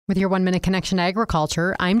With your 1 Minute Connection to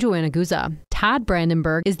Agriculture, I'm Joanna Guza. Todd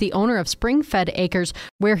Brandenburg is the owner of Spring Fed Acres,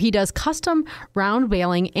 where he does custom round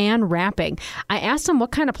baling and wrapping. I asked him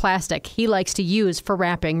what kind of plastic he likes to use for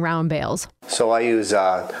wrapping round bales. So I use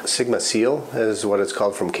Sigma Seal is what it's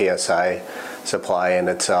called from KSI Supply, and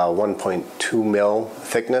it's 1.2 mil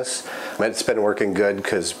thickness. It's been working good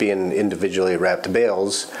because being individually wrapped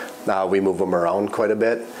bales, we move them around quite a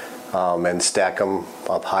bit. And stack them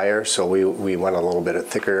up higher, so we want a little bit of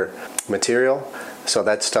thicker material. So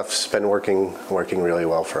that stuff's been working really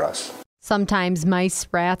well for us. Sometimes mice,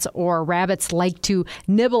 rats, or rabbits like to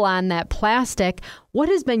nibble on that plastic. What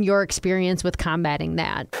has been your experience with combating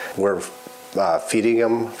that? We're feeding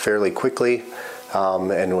them fairly quickly,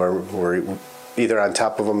 and we're either on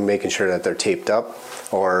top of them, making sure that they're taped up,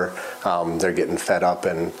 or they're getting fed up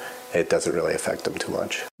and it doesn't really affect them too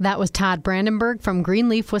much. That was Todd Brandenburg from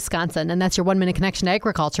Greenleaf, Wisconsin, and that's your 1 Minute Connection to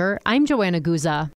Agriculture. I'm Joanna Guza.